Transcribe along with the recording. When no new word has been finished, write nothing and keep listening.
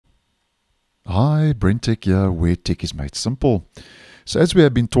Hi, BrenTech here, where tech is made simple. So as we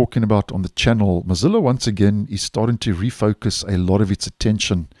have been talking about on the channel, Mozilla once again is starting to refocus a lot of its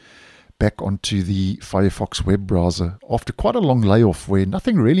attention back onto the Firefox web browser after quite a long layoff where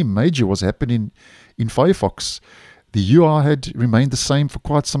nothing really major was happening in Firefox. The UI had remained the same for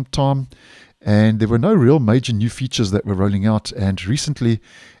quite some time, and there were no real major new features that were rolling out. And recently,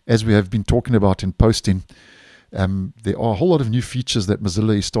 as we have been talking about in posting, there are a whole lot of new features that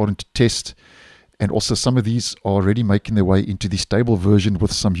Mozilla is starting to test, and also some of these are already making their way into the stable version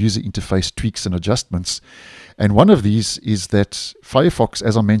with some user interface tweaks and adjustments. And one of these is that Firefox,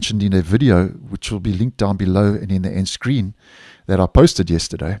 as I mentioned in a video, which will be linked down below and in the end screen that I posted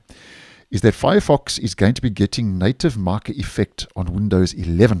yesterday, is that Firefox is going to be getting native marker effect on Windows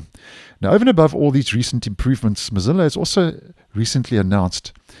 11. Now, over and above all these recent improvements, Mozilla has also recently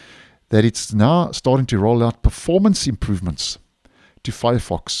announced that it's now starting to roll out performance improvements to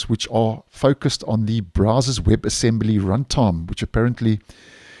Firefox, which are focused on the browser's WebAssembly runtime, which apparently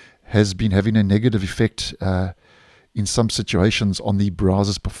has been having a negative effect in some situations on the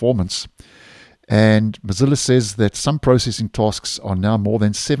browser's performance. And Mozilla says that some processing tasks are now more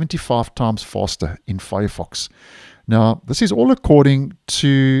than 75 times faster in Firefox. Now, this is all according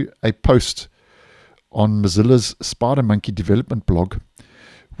to a post on Mozilla's SpiderMonkey development blog,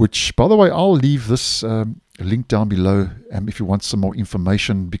 which, by the way, I'll leave this link down below if you want some more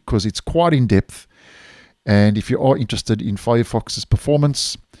information, because it's quite in-depth. And if you are interested in Firefox's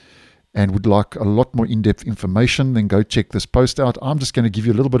performance and would like a lot more in-depth information, then go check this post out. I'm just going to give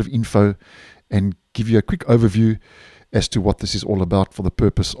you a little bit of info and give you a quick overview as to what this is all about for the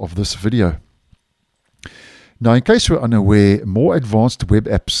purpose of this video. Now, in case you're unaware, more advanced web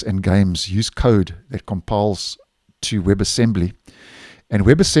apps and games use code that compiles to WebAssembly. And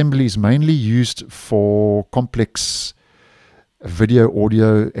WebAssembly is mainly used for complex video,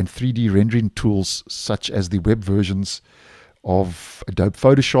 audio, and 3D rendering tools such as the web versions of Adobe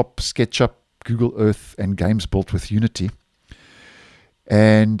Photoshop, SketchUp, Google Earth, and games built with Unity.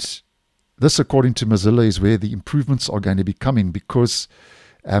 And this, according to Mozilla, is where the improvements are going to be coming, because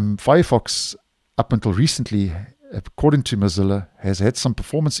Firefox, up until recently, according to Mozilla, has had some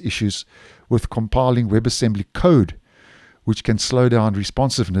performance issues with compiling WebAssembly code, which can slow down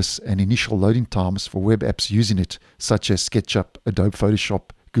responsiveness and initial loading times for web apps using it, such as SketchUp, Adobe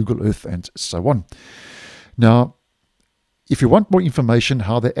Photoshop, Google Earth, and so on. Now, if you want more information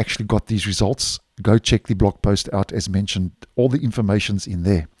how they actually got these results, go check the blog post out as mentioned. All the information's in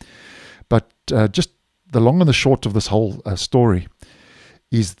there. But just the long and the short of this whole story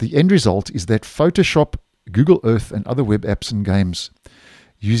is the end result is that Photoshop, Google Earth, and other web apps and games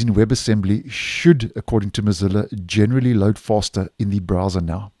using WebAssembly should, according to Mozilla, generally load faster in the browser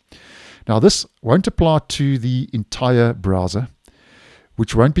now. Now, this won't apply to the entire browser,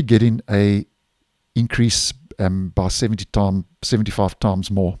 which won't be getting a increase by 75 times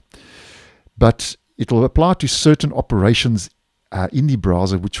more. But it will apply to certain operations in the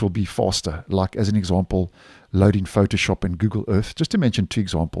browser, which will be faster, like, as an example, loading Photoshop and Google Earth, just to mention two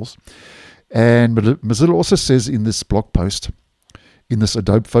examples. And Mozilla also says in this blog post, in this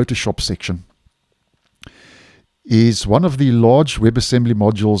Adobe Photoshop section, is one of the large WebAssembly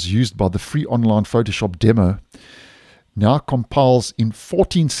modules used by the free online Photoshop demo now compiles in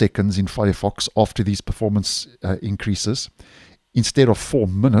 14 seconds in Firefox after these performance increases, instead of 4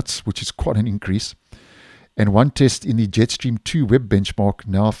 minutes, which is quite an increase. And one test in the Jetstream 2 web benchmark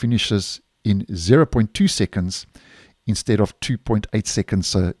now finishes in 0.2 seconds instead of 2.8 seconds.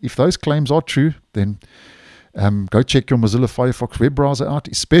 So if those claims are true, then go check your Mozilla Firefox web browser out,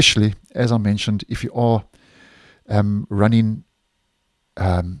 especially, as I mentioned, if you are running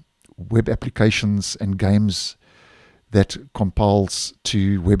web applications and games that compiles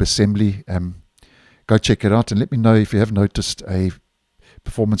to WebAssembly. Go check it out and let me know if you have noticed a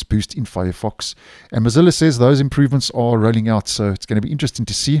performance boost in Firefox. And Mozilla says those improvements are rolling out, so it's going to be interesting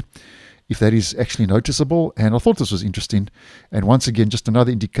to see if that is actually noticeable. And I thought this was interesting. And once again, just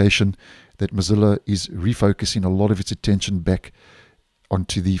another indication that Mozilla is refocusing a lot of its attention back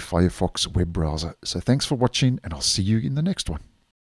onto the Firefox web browser. So thanks for watching, and I'll see you in the next one.